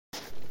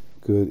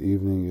Good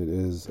evening. It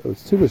is,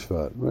 it's Tu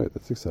B'Shvat. Right,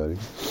 that's exciting.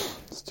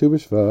 It's Tu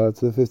B'Shvat. It's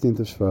the 15th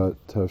of Shvat,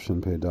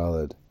 Tavshin Pei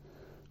Daled.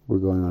 We're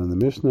going on in the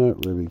Mishnah,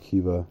 Rabbi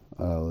Kiva.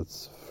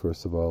 Let's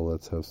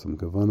have some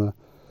Kavana.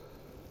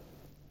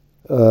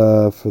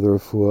 For the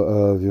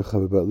Lrefua of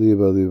Yוכbed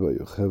Liba,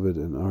 Yוכbed,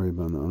 and Ari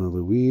ben Anna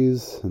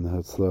Louise, and the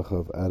Hatzlacha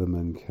of Adam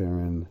and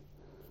Karen,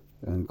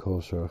 and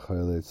Kol Shar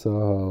Chayilei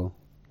Tzahal,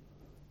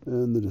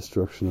 and the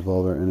destruction of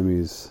all of our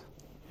enemies,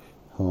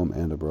 home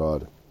and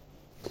abroad.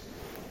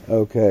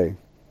 Okay.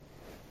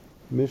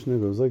 Mishnah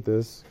goes like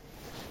this.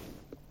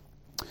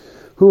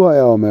 Hu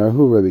Hayomer,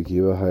 Hu Rabbi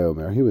Kiva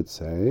Hayomer. He would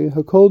say,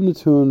 Hakol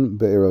Natun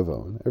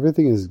Be'eravon.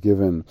 Everything is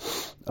given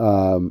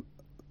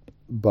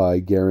by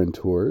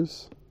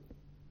guarantors.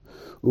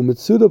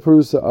 Umitsuda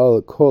Perusa al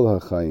Kol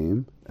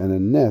HaChaim. And a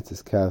net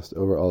is cast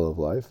over all of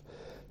life.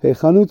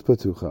 Hechanut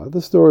Patucha.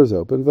 The store is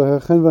open.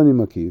 V'hechen vani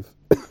makiv.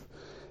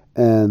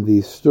 And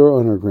the store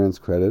owner grants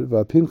credit.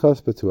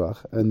 V'pinchas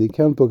Patuach. And the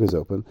account book is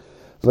open.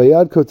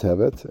 Vayad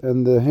kotevet,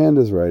 and the hand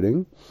is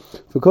writing.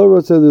 V'kol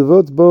rotze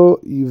livot bo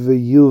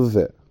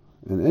v'yilveh,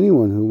 and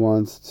anyone who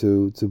wants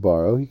to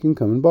borrow, he can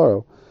come and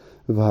borrow.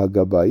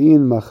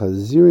 V'hagabayin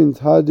machazirin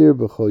tadir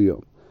b'chol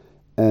yom,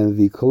 and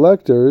the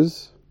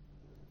collectors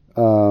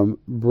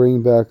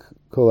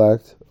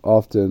collect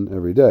often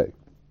every day,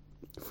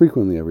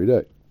 frequently every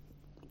day,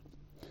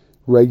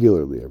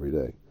 regularly every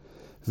day.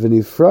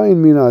 V'nifrayin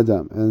min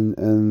adam,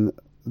 and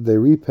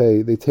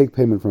they take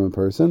payment from a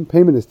person.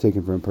 Payment is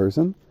taken from a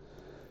person.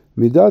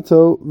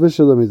 Midato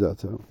v'shala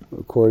midato,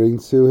 according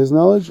to his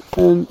knowledge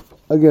and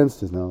against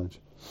his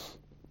knowledge.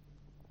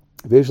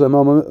 V'yishlam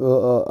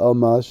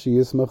alma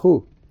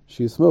sheyismachu.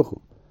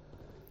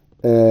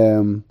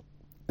 And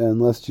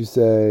lest you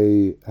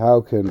say, how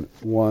can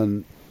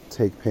one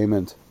take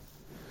payment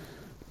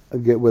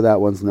without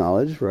one's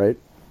knowledge, right?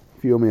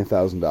 If you owe me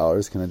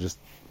 $1,000, can I just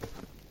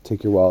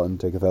take your wallet and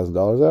take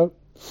 $1,000 out?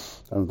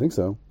 I don't think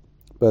so.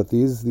 But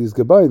these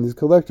gabayim, these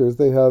collectors,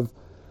 they have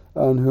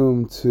on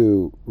whom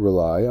to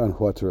rely, on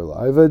what to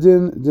rely.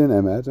 V'din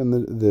emet, and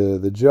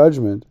the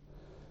judgment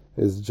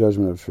is the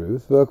judgment of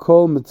truth.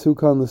 V'kol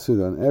metzukan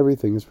l'sudan,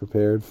 everything is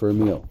prepared for a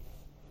meal.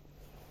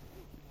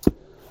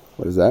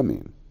 What does that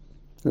mean?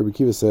 Rabbi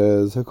Kiva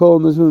says,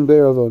 Hakol metun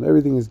be'eravon,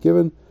 everything is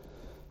given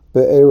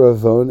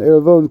be'eravon.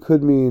 Eravon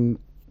could mean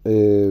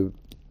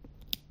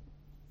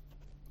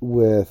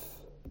with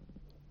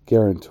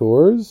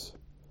guarantors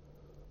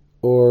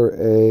or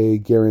a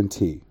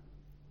guarantee.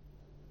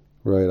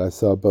 Right, I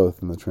saw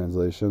both in the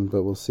translation,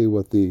 but we'll see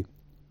what the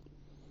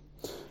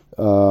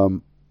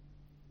Bartnura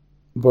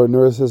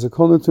says.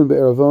 Hakol natun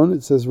be'eravon.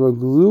 It says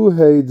Raglu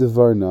he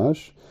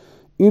devarnash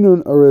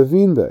inun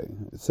aravin be.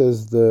 It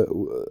says the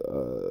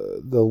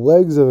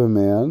legs of a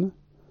man,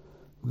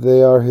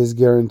 they are his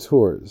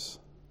guarantors.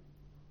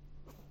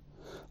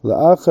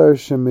 La'achar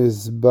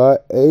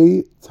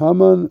shemizba'e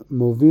taman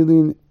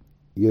movilin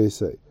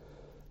yesei.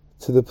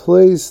 To the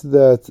place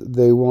that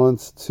they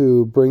want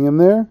to bring him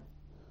there,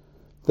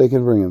 they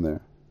can bring him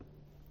there,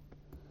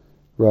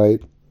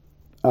 right?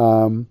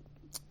 And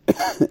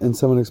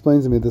someone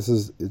explains to me, it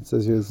says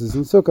here, this is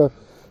in Sukkah,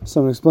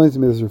 someone explains to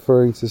me this is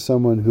referring to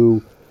someone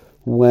who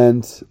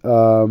went,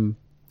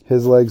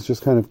 his legs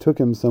just kind of took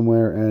him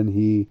somewhere, and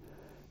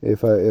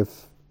if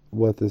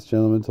what this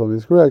gentleman told me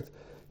is correct,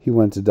 he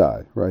went to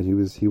die, right?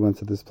 He went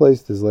to this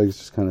place, his legs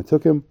just kind of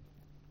took him,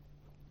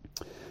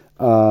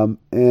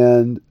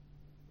 and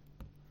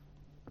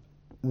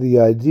the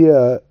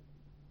idea,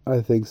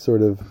 I think,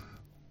 sort of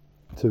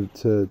to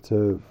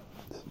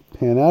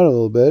pan out a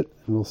little bit,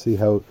 and we'll see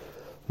how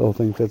the whole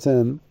thing fits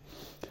in,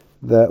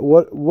 that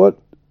what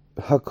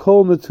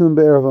Hakol Natun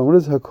Be'eravon, what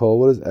is Hakol?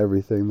 What is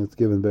everything that's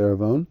given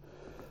Be'eravon?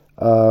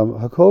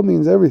 Hakol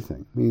means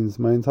everything, means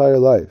my entire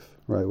life,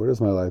 right? Where does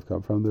my life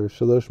come from? There's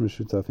Shalosh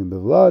Meshutafim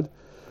Bevlad,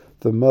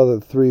 the mother,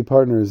 three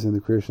partners in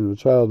the creation of a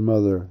child,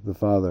 mother, the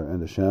father,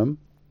 and Hashem,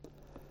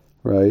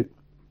 right?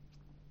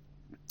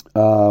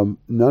 None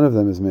of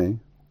them is me,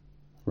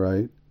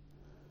 right?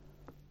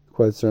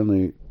 Quite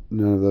certainly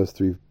none of those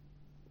three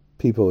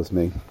people is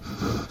me.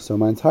 So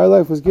my entire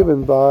life was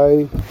given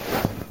by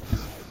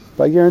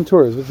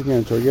guarantors. What's a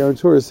guarantor? A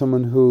guarantor is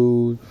someone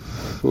who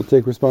will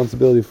take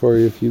responsibility for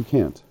you if you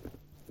can't.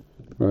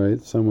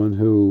 Right? Someone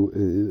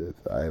who,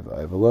 I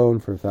have a loan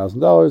for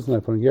 $1,000 and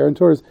I put in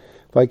guarantors.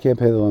 If I can't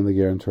pay the loan, the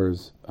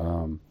guarantors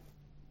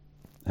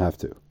have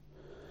to.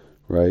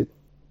 Right?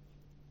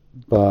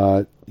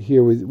 But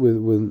here,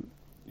 with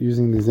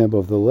using the example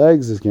of the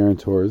legs as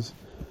guarantors,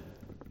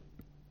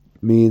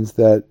 means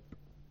that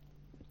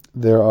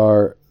there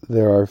are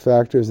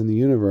factors in the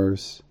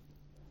universe,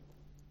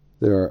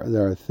 there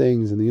are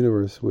things in the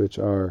universe which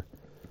are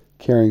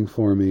caring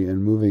for me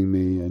and moving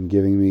me and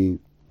giving me,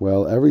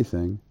 well,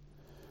 everything,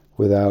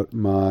 without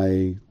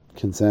my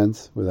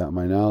consent, without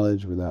my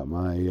knowledge, without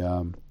my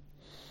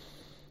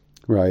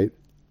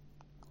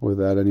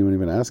without anyone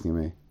even asking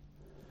me.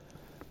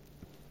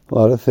 A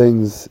lot of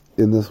things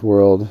in this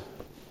world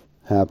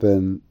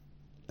happen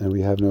and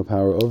we have no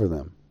power over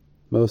them.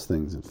 Most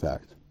things, in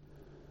fact.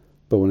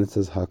 But when it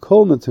says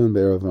Hakol Natun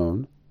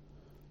Be'eravon,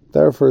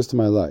 that refers to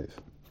my life,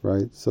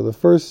 right? So the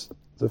first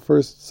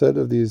set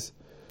of these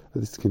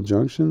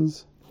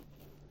conjunctions,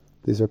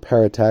 these are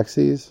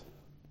parataxes,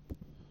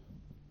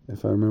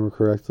 if I remember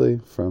correctly,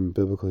 from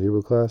biblical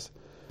Hebrew class,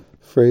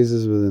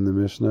 phrases within the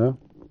Mishnah.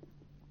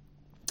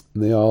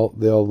 And they all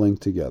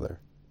link together,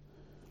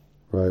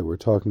 right? We're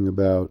talking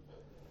about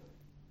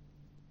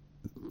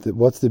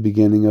what's the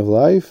beginning of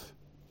life?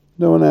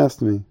 No one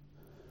asked me.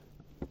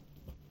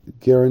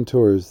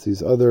 Guarantors,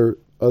 these other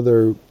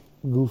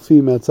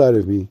gufim outside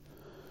of me,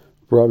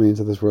 brought me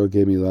into this world,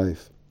 gave me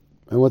life.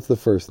 And what's the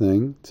first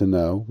thing to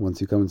know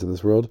once you come into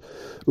this world?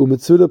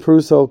 Umitsuda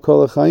prusal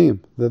kol hachaim,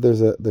 that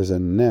there's a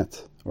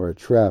net or a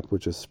trap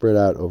which is spread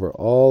out over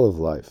all of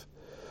life.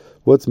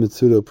 What's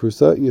mitsuda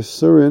prusa?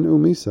 Yisurin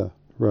umisa,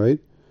 right?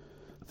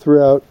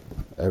 Throughout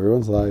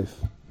everyone's life,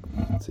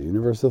 it's a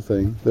universal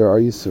thing. There are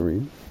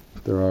yisurim,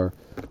 there are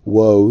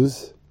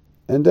woes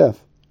and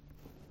death.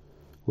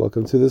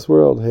 Welcome to this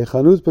world. Hey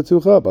chanut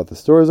patucha, but the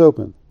store is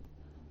open,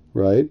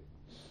 right?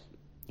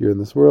 You're in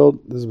this world,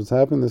 this is what's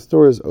happening, the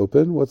store is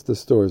open. What's the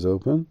store is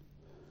open?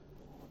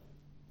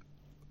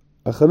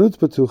 Achanut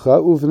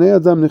patucha uvnei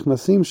adam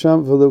nichnasim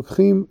sham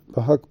v'lokchim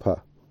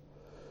b'hakpa.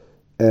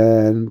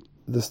 And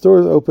the store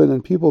is open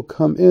and people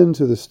come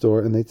into the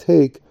store and they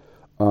take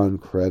on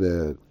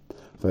credit.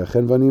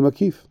 V'achen vani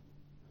makif.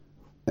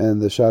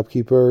 And the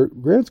shopkeeper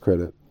grants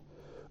credit.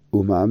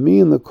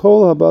 Uma'amin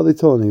l'kol haba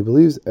litol. He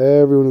believes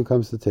everyone who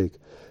comes to take.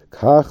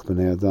 Kach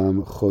b'nei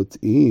adam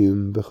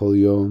chotim b'chol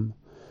yom.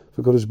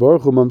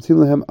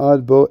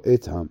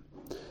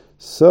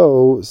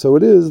 So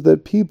it is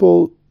that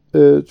people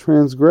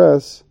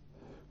transgress,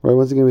 right?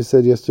 Once again, we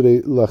said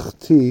yesterday,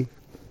 lachti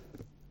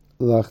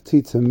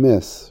to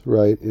miss,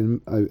 right? I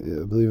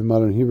believe in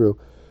modern Hebrew,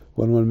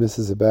 when one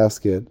misses a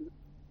basket,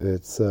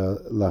 it's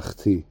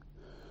lachti.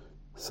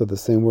 So the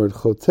same word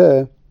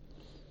choteh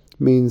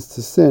means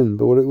to sin,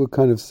 but what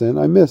kind of sin?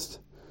 I missed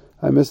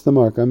the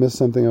mark. I missed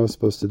something I was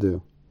supposed to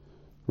do,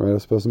 right? I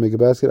was supposed to make a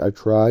basket. I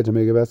tried to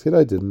make a basket.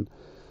 I didn't.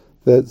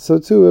 That so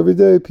too every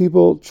day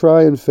people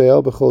try and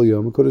fail. B'chol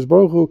yom, Kodesh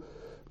Baruch Hu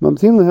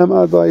mamtin lehem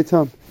ad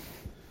ba'itam.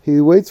 He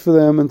waits for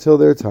them until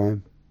their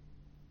time.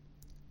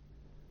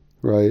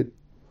 Right.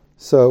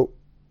 So,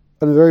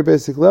 on a very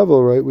basic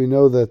level, right, we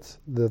know that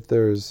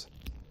there's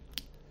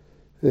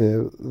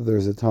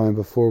a time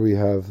before we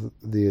have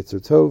the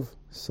Yetzer Tov.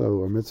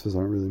 So our mitzvahs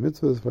aren't really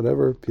mitzvahs.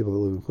 Whatever, people that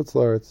live in Chutz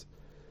La'aretz,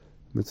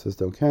 mitzvahs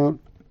don't count.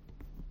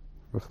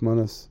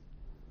 Rachmanas.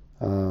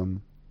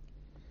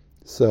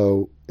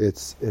 So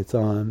it's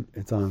on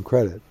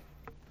credit,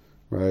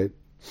 right?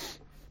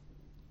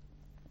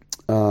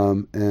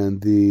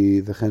 And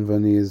the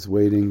chenvani is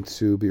waiting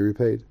to be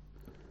repaid,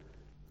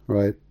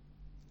 right?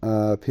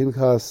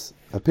 Pinkas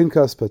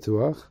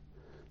patuach,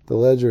 the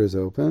ledger is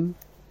open.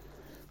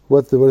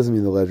 What does it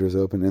mean? The ledger is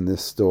open in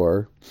this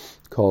store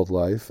called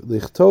life.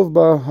 Lichtov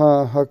ba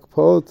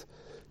hakpot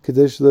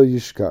kadesh lo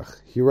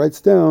yishkach. He writes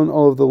down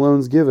all of the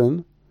loans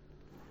given,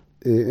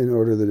 in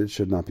order that it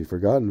should not be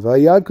forgotten.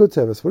 Vayad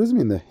koteves. What does it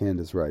mean the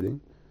hand is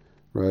writing?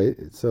 Right?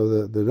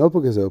 So the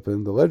notebook is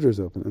open, the ledger is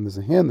open, and there's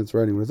a hand that's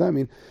writing. What does that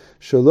mean?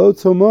 Shelo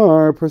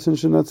tomar, a person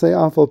should not say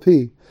afal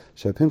pi.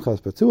 Shapinchas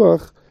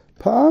patuach,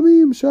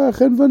 pa'amim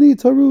sha'chenvani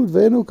tarud,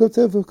 ve'enu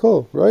kotev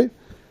kol. Right?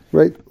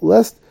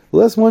 Lest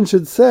one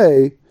should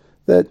say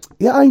that,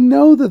 yeah, I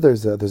know that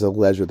there's a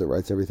ledger that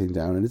writes everything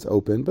down and it's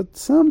open, but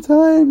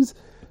sometimes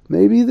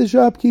maybe the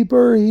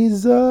shopkeeper,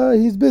 he's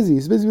busy.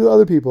 He's busy with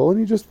other people, and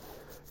he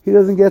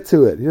doesn't get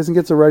to it. He doesn't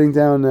get to writing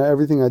down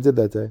everything I did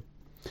that day.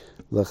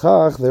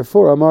 L'chach,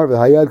 therefore, amar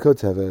v'hayad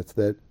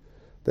kotevet,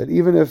 that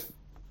even if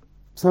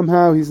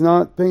somehow he's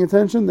not paying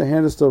attention, the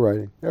hand is still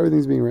writing.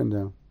 Everything's being written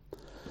down.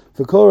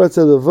 V'kol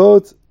ratzeh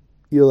levot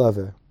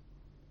yilaveh.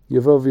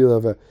 Yavov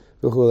yilaveh.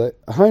 V'chulei.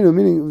 Hainu,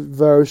 meaning,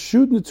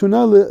 v'arashut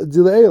netuna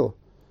dile'el.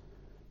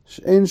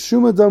 She'en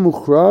shum adam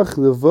uchrach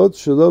levot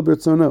shelo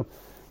b'rtzono.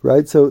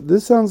 Right? So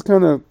this sounds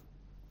kind of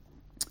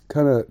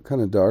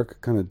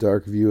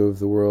dark view of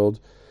the world.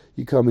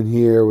 You come in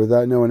here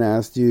without no one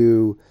asked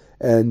you,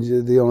 and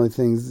the only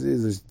thing is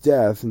there's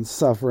death and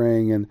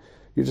suffering, and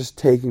you're just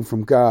taking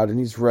from God, and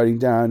He's writing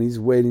down, He's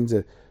going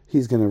to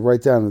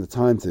write down at the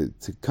time to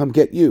come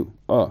get you.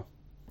 Oh.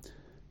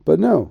 But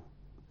no,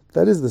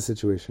 that is the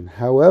situation.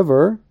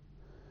 However,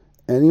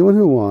 anyone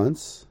who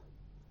wants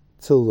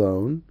to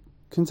loan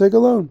can take a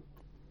loan.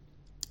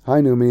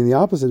 Hainu, meaning the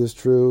opposite is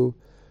true,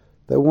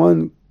 that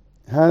one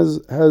has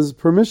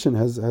permission,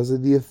 has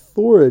the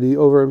authority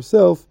over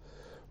himself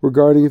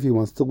regarding if he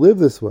wants to live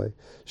this way.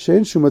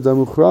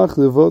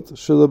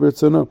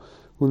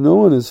 Well, no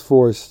one is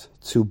forced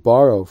to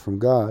borrow from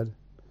God,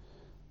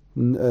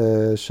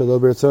 right,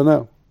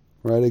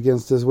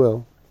 against his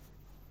will.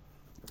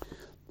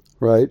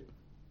 Right?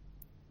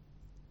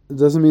 It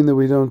doesn't mean that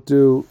we don't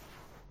do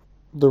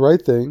the right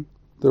thing.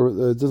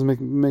 It doesn't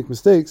make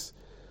mistakes.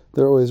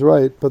 They're always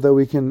right, but that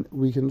we can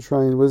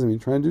try and, what does it mean?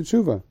 Try and do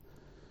tshuva.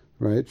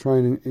 Right,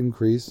 trying to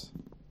increase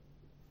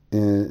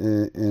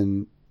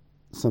in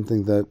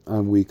something that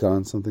I'm weak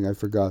on, something I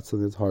forgot,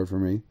 something that's hard for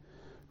me,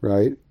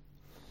 right?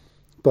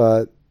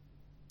 But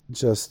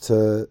just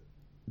to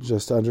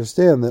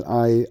understand that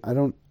I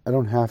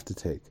don't have to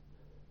take.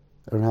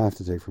 I don't have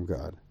to take from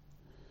God.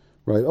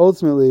 Right?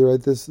 Ultimately, right,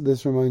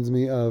 this reminds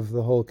me of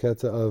the whole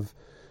keta of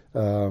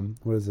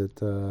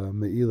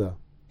me'ila,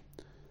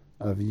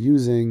 of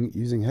using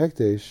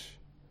hekdesh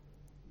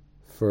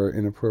for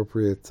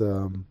inappropriate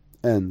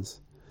ends.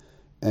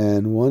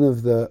 And one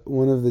of the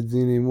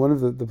dinim, one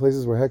of the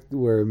places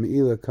where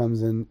me'ila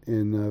comes in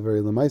very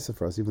lemaisa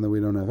for us, even though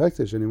we don't have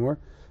hekdesh anymore,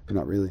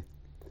 not really,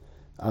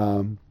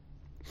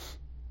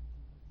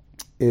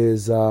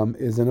 is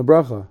in a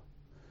bracha,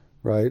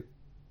 right?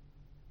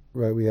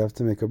 Right, we have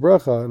to make a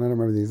bracha, and I don't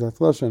remember the exact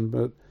lashon,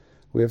 but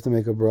we have to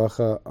make a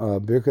bracha,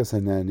 birkas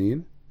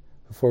hananin,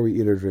 before we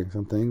eat or drink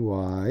something.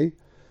 Why?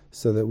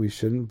 So that we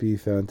shouldn't be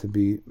found to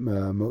be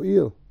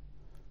mo'il,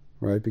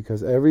 right?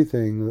 Because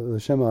everything,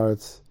 l'shem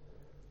haaretz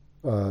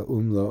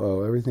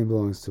lo'o, everything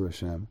belongs to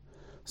Hashem.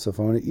 So if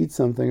I want to eat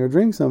something or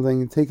drink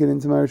something, take it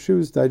into my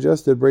shoes,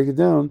 digest it, break it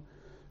down,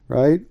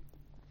 right?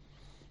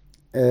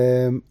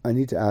 I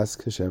need to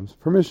ask Hashem's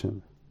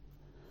permission,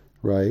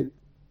 right?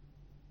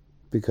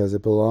 Because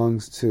it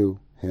belongs to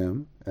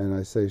Him, and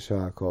I say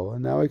sha'akol,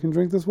 and now I can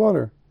drink this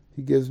water.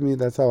 He gives me,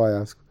 that's how I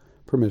ask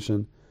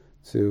permission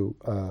to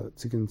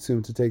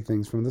consume, to take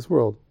things from this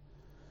world,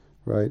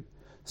 right?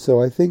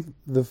 So I think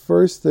the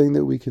first thing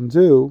that we can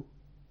do,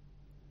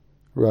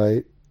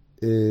 right,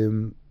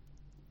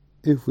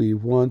 if we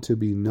want to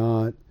be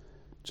not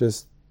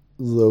just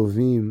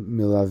milavim,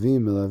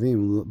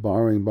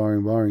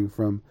 borrowing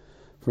from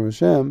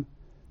Hashem,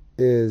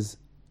 is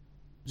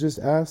just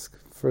ask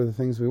for the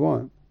things we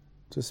want.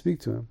 Just speak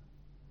to Him,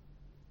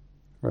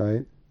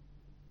 right?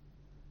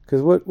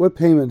 Because what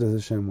payment does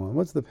Hashem want?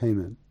 What's the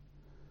payment?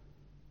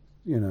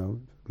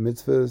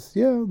 Mitzvahs,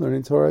 yeah.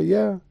 Learning Torah,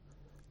 yeah.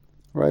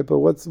 Right, but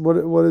why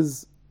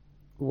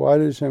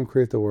did Hashem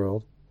create the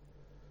world?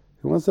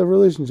 He wants to have a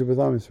relationship with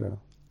Am Yisrael.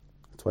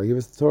 That's why He gave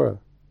us the Torah.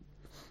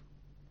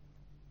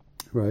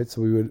 Right,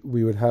 so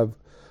we would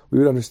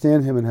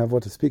understand Him and have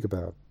what to speak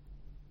about.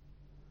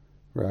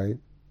 Right?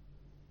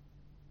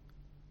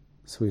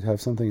 So we'd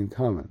have something in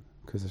common.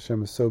 Because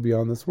Hashem is so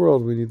beyond this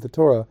world, we need the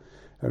Torah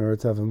in order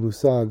to have a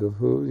musag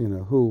of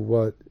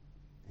what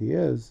He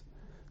is,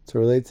 to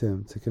relate to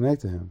Him, to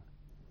connect to Him.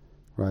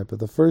 Right? But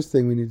the first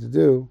thing we need to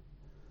do,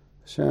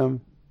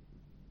 Hashem,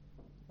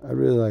 I'd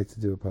really like to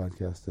do a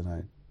podcast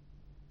tonight.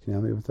 Can you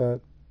help me with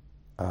that?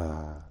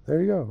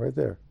 There you go, right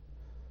there.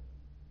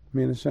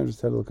 Me and Hashem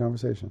just had a little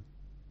conversation.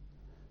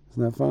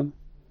 Isn't that fun?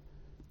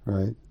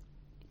 Right?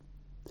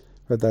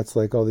 But that's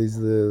like all these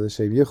the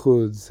Shem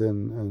Yichuds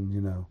and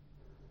Ana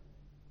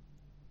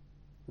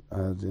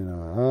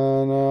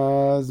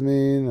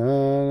Azmin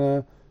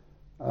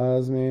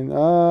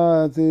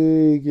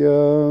Atik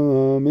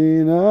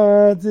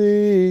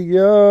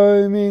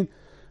Yomin,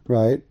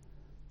 right?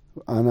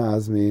 Ana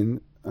Azmin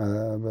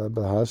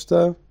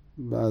Bahashta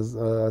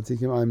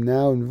Atikim. I'm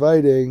now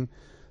inviting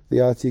the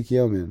Atik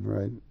Yomin,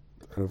 right?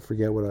 I don't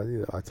forget what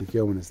Atik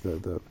Yomin is,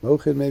 the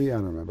Mochid maybe? I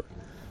don't remember.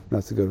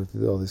 Not to go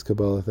to all these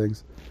Kabbalah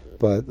things.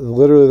 But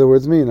literally the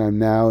words mean I'm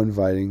now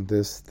inviting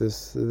this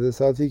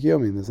Atik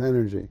Yomin, this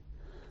energy,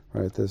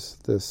 right? This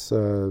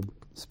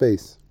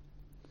space,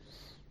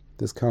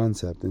 this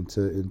concept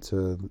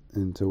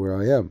into where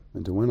I am,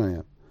 into when I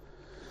am.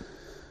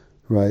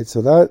 Right?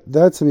 So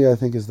that to me I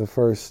think is the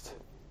first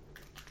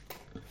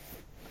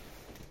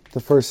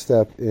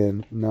step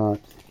in not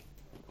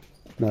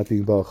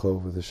being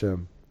balchov with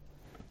Hashem.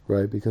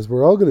 Right? Because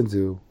we're all gonna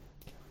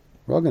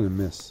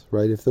miss,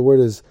 right? If the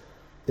word is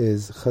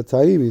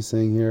chatayim, he's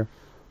saying here,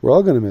 we're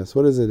all going to miss.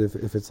 What is it?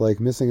 If it's like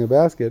missing a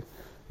basket,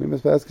 we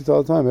miss baskets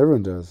all the time.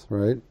 Everyone does,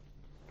 right?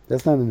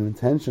 That's not an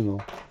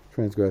intentional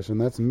transgression.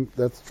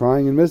 That's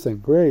trying and missing.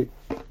 Great,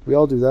 we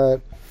all do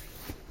that,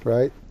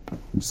 right?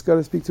 Just got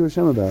to speak to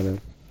Hashem about it.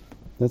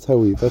 That's how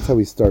we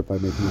start by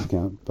making an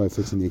account, by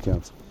fixing the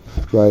accounts,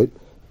 right?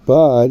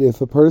 But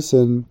if a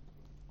person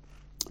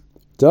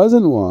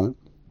doesn't want,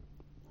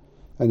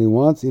 and he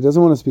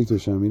doesn't want to speak to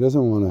Hashem, he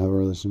doesn't want to have a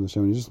relationship with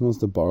Hashem, he just wants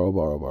to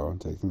borrow,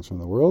 and take things from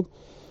the world.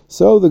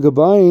 So the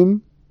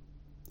Gabayim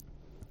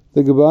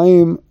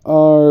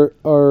are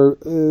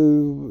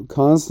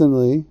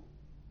constantly,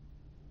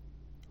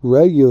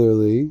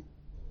 regularly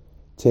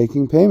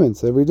taking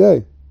payments every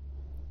day.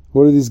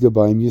 What are these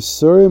Gabayim?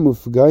 Yisurim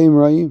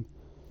ufgayim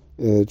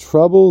ra'im.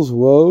 Troubles,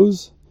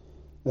 woes,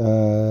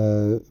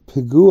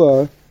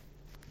 pegua,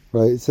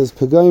 right? It says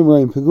Pegayim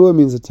ra'im. Pegua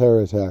means a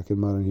terror attack in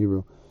modern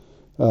Hebrew.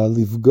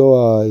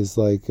 Livgoa is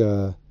like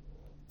to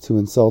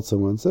insult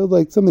someone. So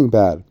like something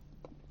bad,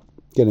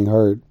 getting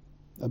hurt,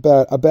 a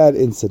bad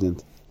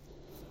incident,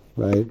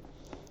 right?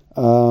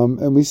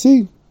 And we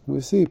see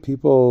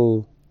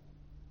people.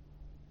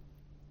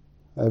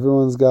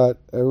 Everyone's got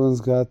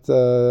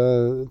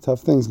tough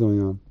things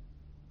going on,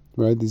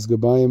 right? These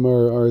Gabayim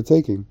are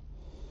taking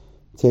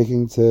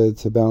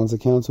to balance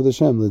accounts with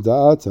Hashem,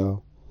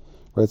 lida'ato,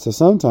 right? So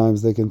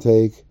sometimes they can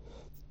take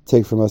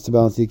from us to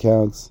balance the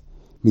accounts,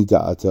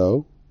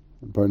 mida'ato.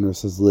 Partner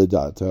says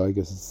lida'ato, I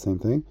guess it's the same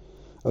thing,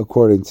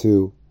 according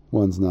to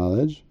one's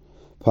knowledge.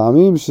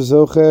 Pa'amim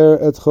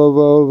shezocher et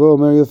chovo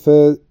v'omer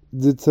yafeh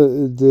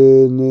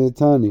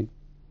dinetani.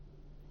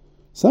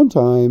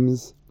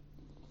 Sometimes,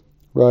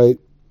 right,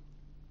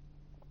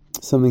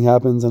 something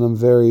happens and I'm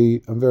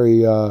very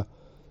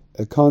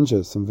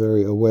conscious, I'm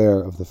very aware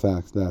of the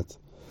fact that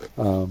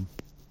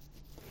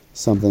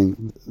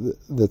something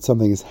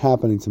is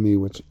happening to me,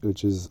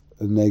 which is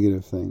a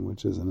negative thing,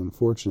 which is an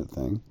unfortunate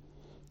thing,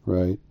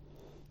 right?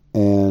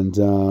 And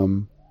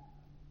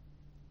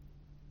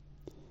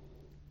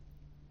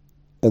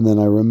then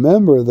I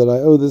remember that I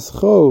owe this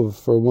chov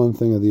for one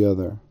thing or the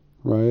other,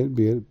 right?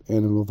 Be it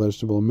animal,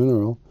 vegetable,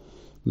 mineral,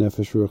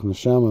 nefesh, ruach,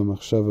 neshama,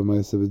 machshava,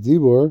 ma'aseh,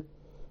 v'dibur,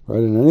 right?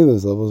 In any of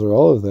those levels or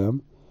all of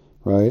them,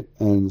 right?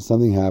 And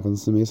something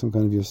happens to me, some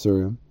kind of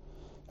yasurim,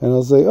 and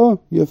I'll say, "Oh,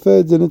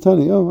 yafeh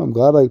dinatani. Oh, I'm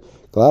glad I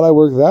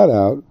worked that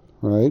out,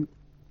 right?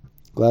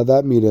 Glad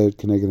that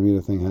connected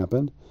mita thing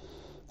happened.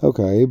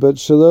 Okay, but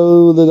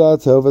shelo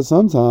l'dato, but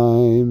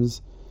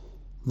sometimes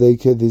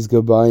these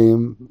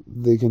gabayim,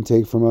 they can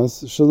take from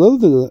us shelo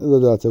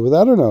l'dato,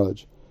 without our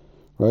knowledge,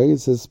 right? It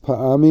says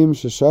pa'amim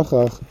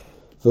sheshachach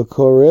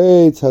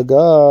v'korei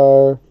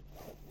tagar.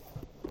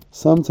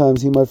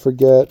 Sometimes he might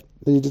forget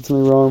that he did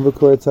something wrong,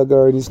 v'korei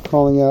tagar, and he's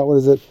calling out, what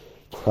is it?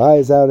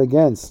 Cries out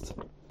against.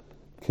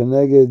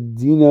 Keneged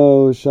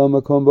dino shel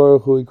makom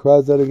baruch hu, he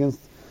cries out against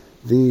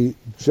the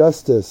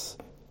justice,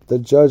 the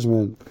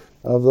judgment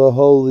of the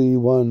Holy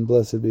One,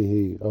 blessed be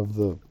He, of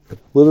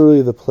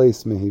literally the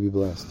place, may He be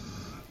blessed.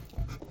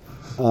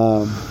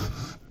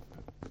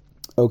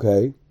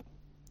 Okay.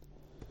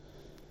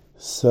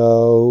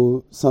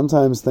 So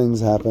sometimes things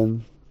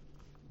happen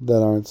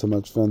that aren't so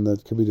much fun,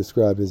 that could be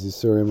described as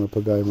Yisurim or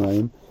Pagayim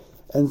Rayim.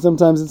 And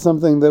sometimes it's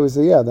something that we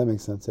say, yeah, that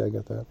makes sense, yeah, I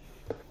get that.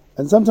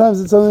 And sometimes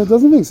it's something that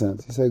doesn't make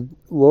sense. You say,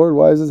 Lord,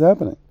 why is this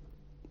happening?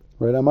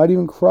 Right? I might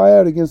even cry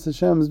out against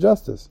Hashem's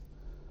justice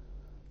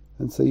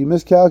and say, you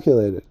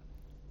miscalculated.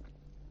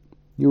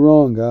 You're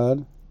wrong,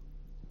 God.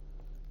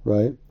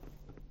 Right?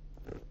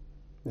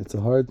 It's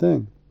a hard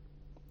thing.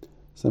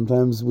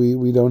 Sometimes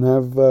we don't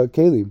have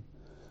kelim.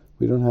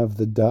 We don't have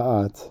the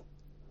da'at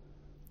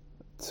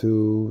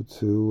to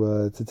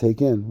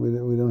take in.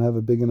 We don't have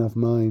a big enough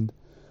mind.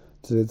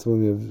 It's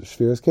when we have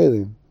shviras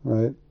kelim,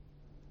 right?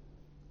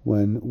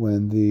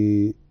 When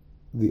the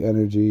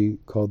energy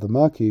called the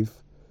makif,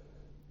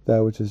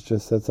 that which is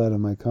just outside of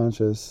my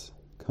consciousness,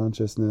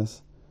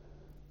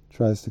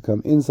 tries to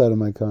come inside of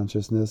my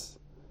consciousness,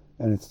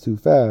 and it's too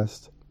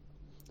fast,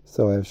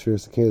 so I have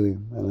shviras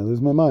kelim, and I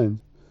lose my mind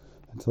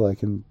until I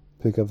can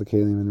pick up the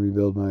kelim and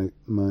rebuild my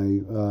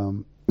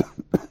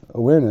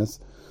awareness.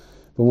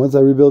 But once I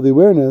rebuild the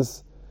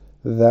awareness,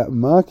 that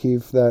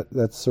makif,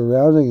 that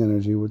surrounding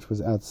energy, which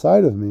was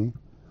outside of me,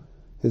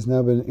 has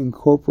now been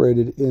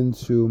incorporated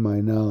into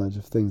my knowledge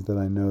of things that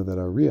I know that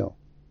are real.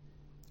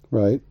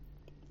 Right?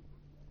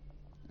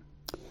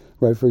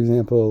 Right, for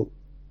example,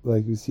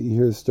 like you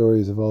hear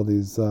stories of all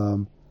these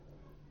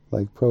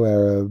like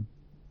pro-Arab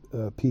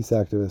peace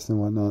activists and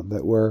whatnot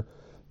that were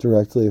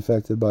directly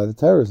affected by the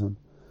terrorism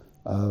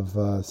of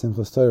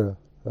Simchas Torah,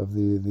 of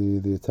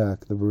the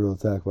attack, the brutal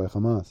attack by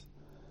Hamas.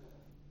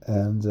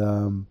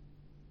 And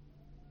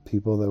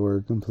people that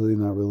were completely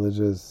not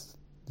religious,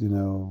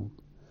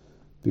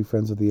 be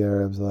friends with the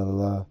Arabs,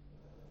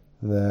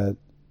 that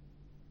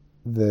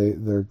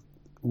they're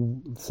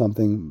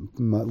something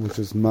which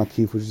is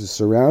makif, which is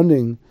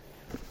surrounding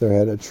their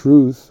head, a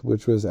truth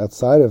which was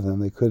outside of them.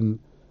 They couldn't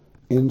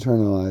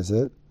internalize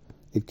it.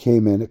 It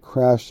came in, it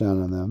crashed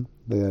down on them.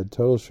 They had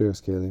total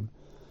shviras kelim.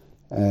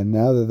 And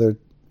now that they're,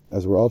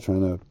 as we're all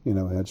trying to,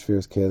 had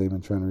shviras kelim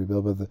and trying to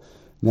rebuild, but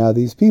now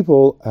these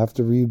people have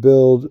to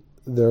rebuild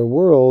their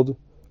world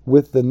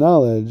with the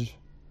knowledge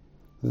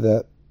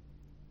that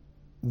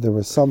there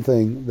was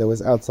something that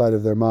was outside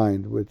of their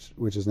mind, which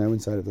is now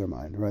inside of their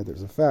mind, right?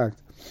 There's a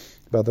fact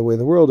about the way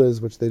the world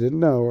is, which they didn't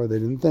know, or they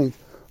didn't think,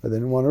 or they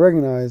didn't want to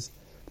recognize,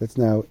 that's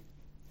now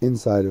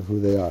inside of who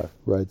they are,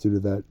 right? Due to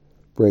that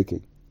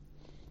breaking,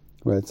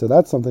 right? So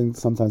that's something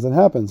sometimes that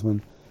happens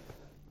when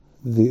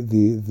the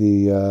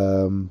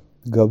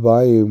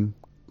gabayim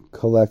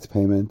collect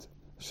payment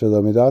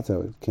shalom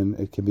midato.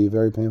 It can be a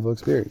very painful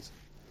experience.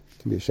 It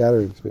can be a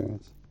shattering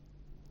experience,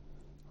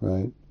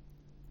 right?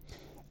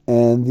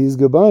 And these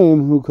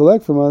gabayim who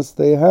collect from us,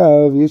 they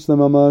have yish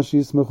lemamash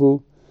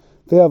yismachu.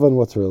 They have on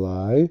what to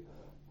rely.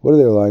 What are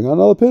they relying on?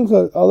 Al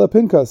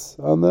pinkas,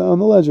 on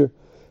the ledger.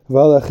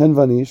 V'ala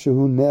chenvani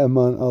shehu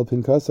ne'eman al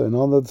pinkasa, and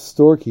on the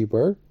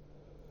storekeeper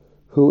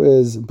who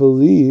is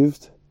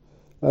believed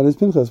on his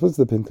pinkas. What's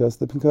the pinkas?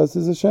 The pinkas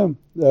is Hashem.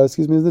 Is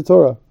the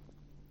Torah.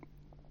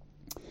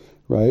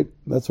 Right?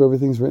 That's where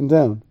everything's written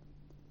down.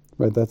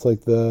 Right? That's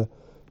like the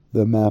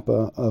map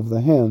of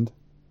the hand,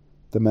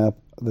 the map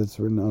that's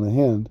written on a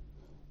hand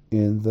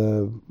in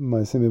the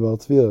Ma'aseh Bal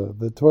Tzvila.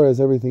 The Torah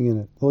has everything in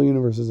it. The whole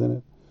universe is in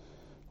it.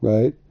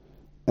 Right?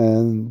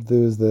 And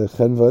there's the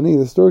Chenvani,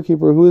 the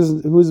storekeeper, who is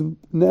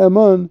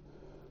Ne'eman,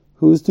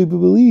 who is to be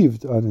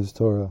believed on his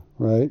Torah.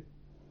 Right?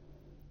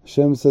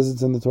 Hashem says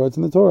it's in the Torah, it's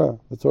in the Torah.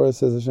 The Torah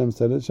says Hashem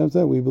said it, Hashem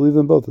said it. We believe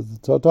them both. It's a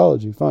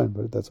tautology, fine,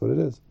 but that's what it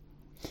is.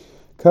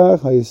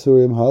 Kach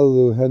hayisurim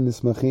halalu hen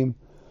nismachim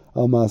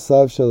al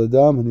ma'asav shel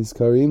adam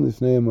hanizkarim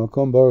lifnei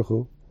makom baruch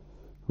hu.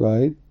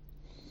 Right?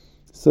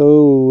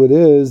 So it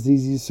is,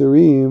 these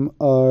yisurim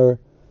are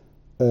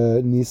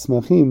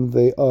nismachim,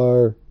 they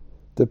are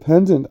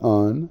dependent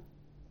on,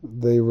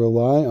 they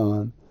rely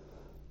on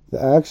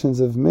the actions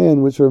of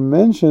man which were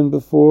mentioned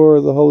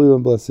before the Holy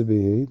One, blessed be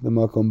He, the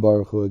Makom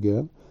Baruch Hu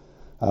again.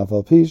 Even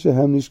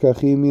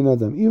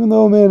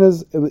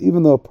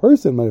though a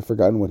person might have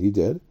forgotten what he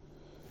did,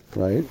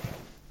 right?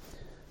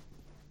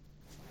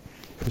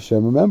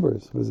 Hashem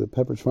remembers. What is it?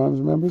 Pepperidge Farms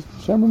remembers?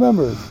 Hashem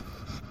remembers.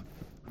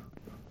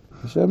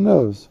 Hashem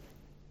knows.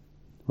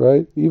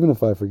 Right? Even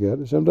if I forget,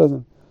 Hashem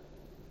doesn't.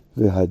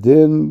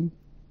 V'hadin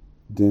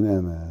din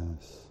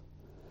emes.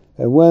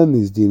 And when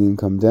these dinim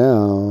come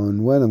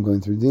down, when I'm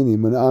going through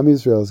dinim, when Am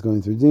Yisrael is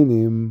going through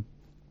dinim,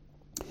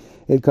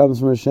 it comes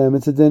from Hashem.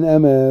 It's a din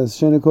emes.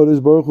 Shena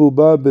kodesh baruch hu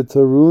ba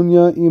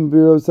b'tarunya im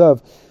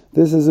birosav.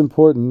 This is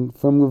important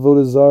from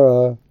Avodah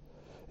Zarah.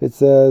 It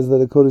says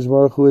that a kodesh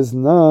baruch hu is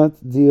not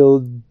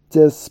deal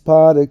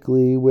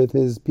despotically with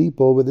his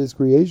people, with his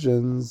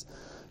creations.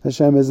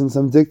 Hashem isn't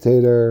some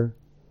dictator.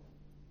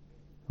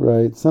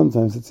 Right?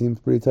 Sometimes it seems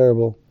pretty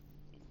terrible.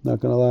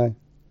 Not going to lie.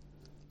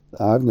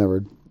 I've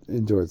never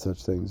enjoyed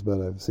such things, but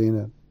I've seen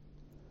it.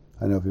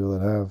 I know people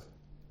that have.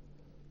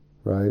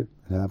 Right?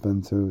 It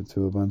happened to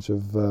a bunch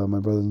of my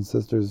brothers and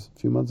sisters a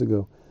few months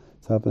ago.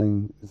 It's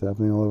happening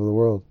all over the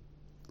world.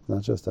 It's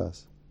not just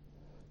us.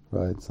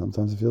 Right?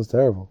 Sometimes it feels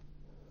terrible.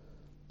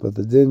 But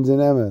the din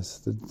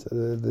emes, the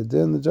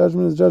din, the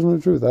judgment is judgment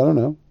of truth. I don't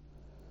know.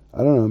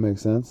 It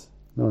makes sense.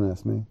 No one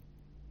asked me.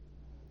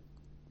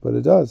 But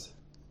it does.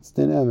 It's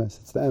din emes.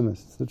 It's the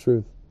emes. It's the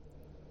truth.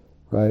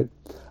 Right?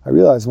 I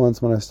realized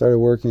once when I started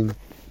working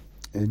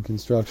in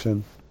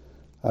construction,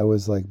 I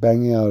was like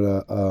banging out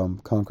a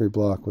concrete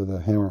block with a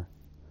hammer.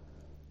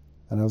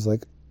 And I was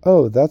like,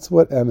 oh, that's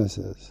what emes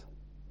is.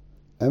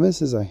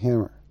 Emes is a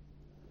hammer.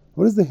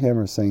 What is the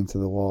hammer saying to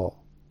the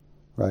wall?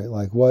 Right?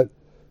 Like what's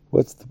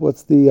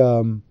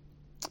the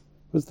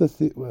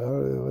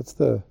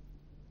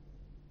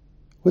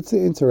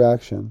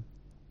interaction?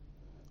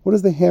 What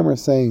is the hammer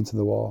saying to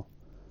the wall?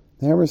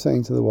 The hammer is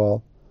saying to the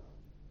wall,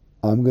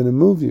 I'm going to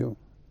move you.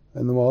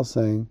 And the wall is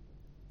saying,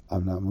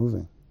 I'm not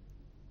moving.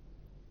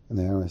 And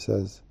the hammer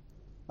says,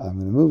 I'm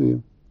going to move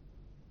you.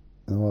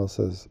 And the wall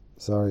says,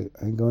 sorry,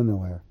 I ain't going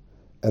nowhere.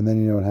 And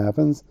then you know what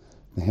happens?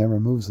 The hammer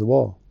moves the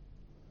wall.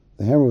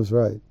 The hammer was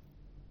right.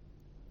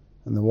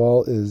 And the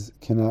wall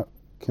cannot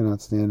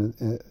stand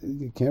it.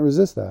 You can't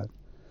resist that.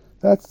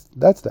 That's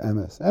the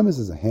emes. Emes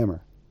is a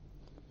hammer.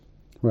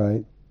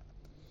 Right?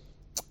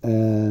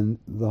 And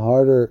the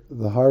harder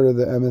the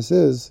emes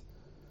is,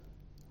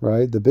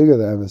 right? The bigger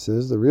the emes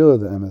is, the realer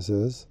the emes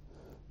is,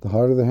 the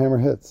harder the hammer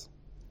hits.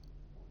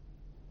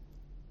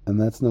 And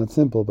that's not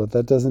simple, but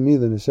that doesn't mean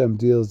that Hashem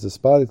deals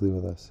despotically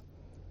with us.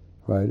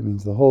 Right? It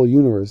means the whole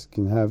universe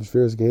can have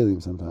spheres of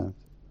helium sometimes.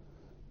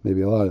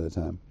 Maybe a lot of the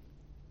time.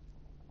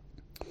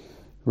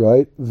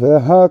 Right?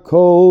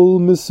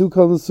 V'hakol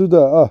misukal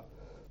nesuda.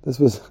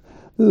 This is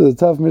a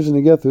tough mission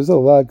to get through. There's a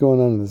lot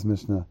going on in this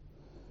Mishnah.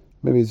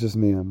 Maybe it's just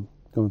me. I'm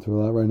going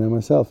through a lot right now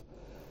myself.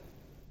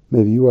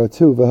 Maybe you are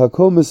too.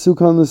 V'hakol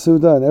misukal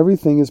nesuda. And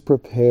everything is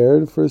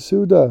prepared for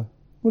Suda.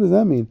 What does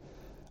that mean?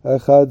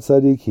 Echad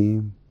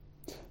tzadikim.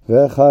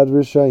 V'echad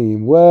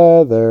rishayim.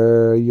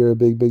 Whether you're a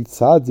big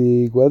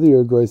tzaddik, whether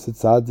you're a gross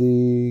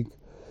tzaddik.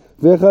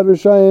 V'echad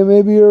rishayim.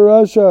 Maybe you're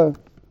Rasha.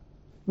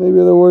 Maybe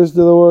you're the worst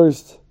of the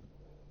worst.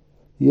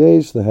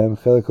 Yesh lehem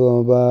chelik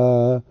olam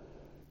haba.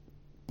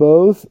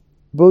 Both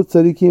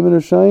tzadikim and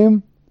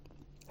rishayim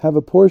have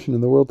a portion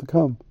in the world to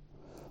come.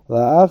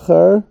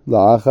 La'achar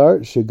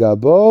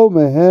shegabo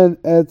mehen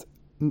et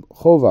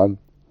chovan.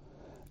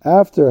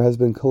 After has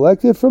been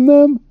collected from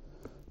them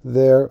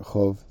their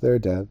chov, their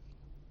debt.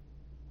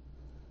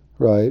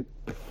 Right?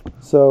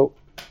 So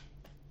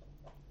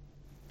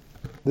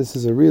this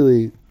is a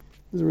really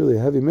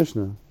heavy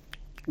Mishnah.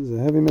 This is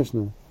a heavy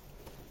Mishnah.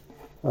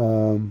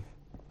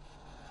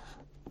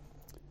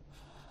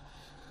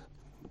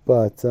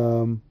 But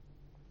the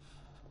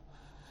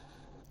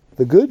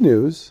good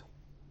news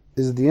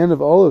is at the end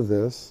of all of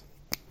this,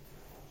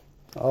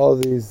 all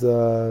of these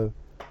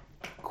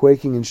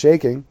quaking and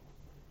shaking,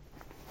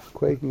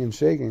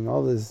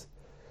 all this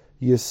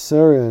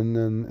Yisurin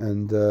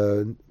and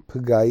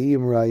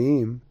Pagayim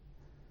Ra'im,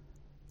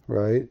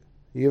 right?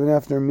 Even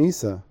after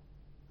Misa,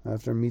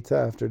 after Mita,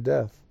 after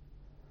death,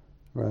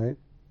 right?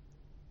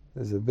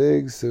 There's a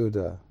big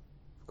Suda.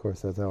 Of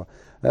course, that's how.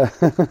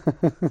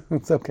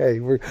 It's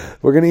okay. We're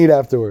going to eat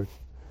afterward,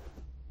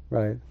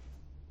 right?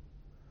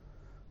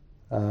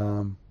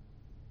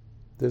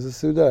 There's a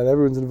Suda and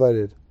everyone's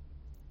invited,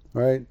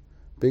 right?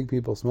 Big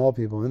people, small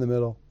people, in the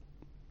middle.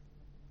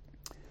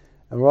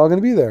 And we're all going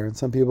to be there. And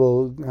some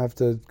people have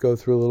to go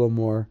through a little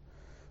more,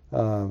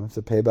 have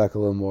to pay back a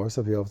little more.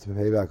 Some people have to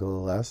pay back a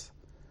little less.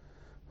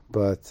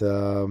 But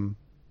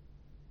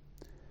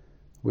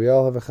we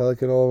all have a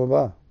chelik in olam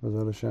haba,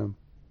 B'ezrat Hashem.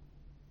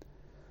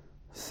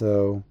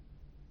 So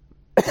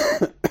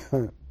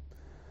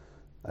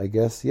I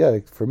guess, yeah,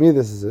 for me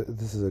this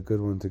is a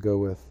good one to go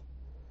with.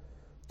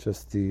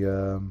 Just to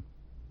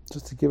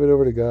give it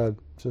over to God.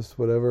 Just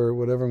whatever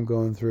I'm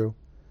going through.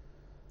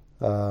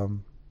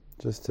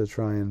 Just to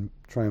try and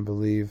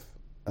believe,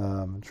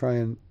 try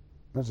and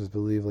not just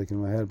believe like in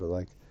my head, but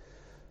like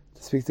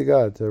to speak to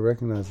God, to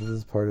recognize that this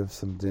is part of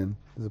some din,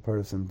 this is part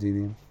of some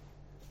dinim,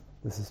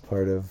 this is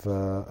part of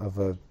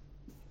a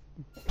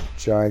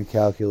giant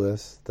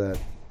calculus that,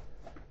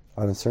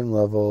 on a certain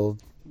level,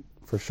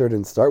 for sure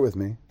didn't start with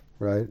me,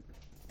 right?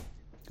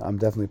 I'm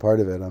definitely part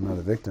of it. I'm not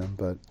a victim,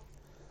 but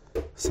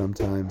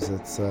sometimes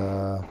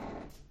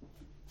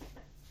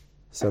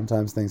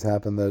sometimes things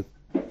happen that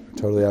are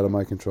totally out of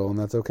my control, and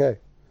that's okay,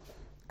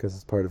 because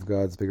it's part of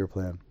God's bigger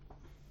plan.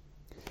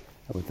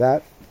 And with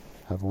that,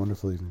 have a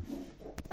wonderful evening.